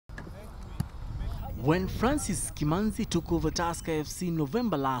When Francis Kimanzi took over Tusker FC in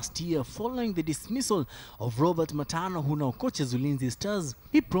November last year following the dismissal of Robert Matano, who now coaches Ulinzi Stars,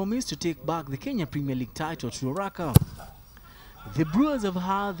 he promised to take back the Kenya Premier League title to Oraka. The Brewers have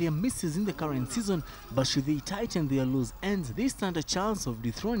had their misses in the current season, but should they tighten their loose ends, they stand a chance of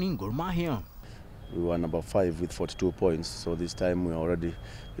dethroning Gor Mahia. We were number 5 with 42 points, so this time we are already,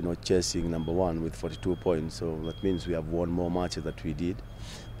 chasing number 1 with 42 points. So that means we have won more matches than we did,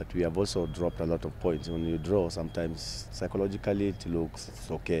 but we have also dropped a lot of points. When you draw, sometimes psychologically it looks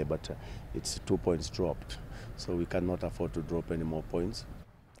okay, but it's 2 points dropped, so we cannot afford to drop any more points.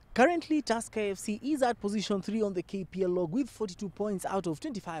 Currently, Tusker FC is at position 3 on the KPL log with 42 points out of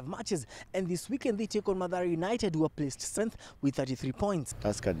 25 matches, and this weekend they take on Mandera United, who are placed 7th with 33 points.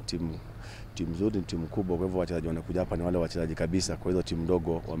 Tusker ni timu nzuri, ni timu kubwa, kwa hivyo wachezaji wanakuja hapa ni wale wachezaji kabisa. Kwa hizo timu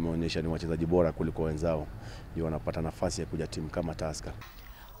ndogo wameonyesha ni wachezaji bora kuliko wenzao, ndio wanapata nafasi ya kuja timu kama Tusker.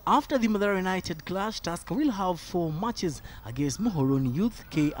 After the Mandera United clash, Tusker will have 4 matches against Muhoroni Youth,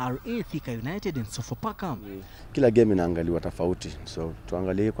 KRA, Thika United and Sofapaka. Kila game inaangaliwa tofauti, so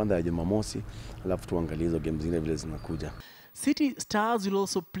tuangalie kwanza ya Jumamosi, alafu tuangalie hizo games zingine vile zinakuja. City Stars will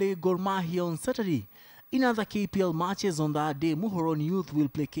also play Gor Mahia on Saturday. In other KPL matches on that day, Muhoroni Youth will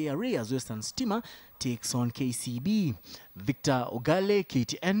play KRA as Western Stima takes on KCB. Victor Ogale,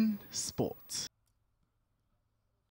 KTN Sports.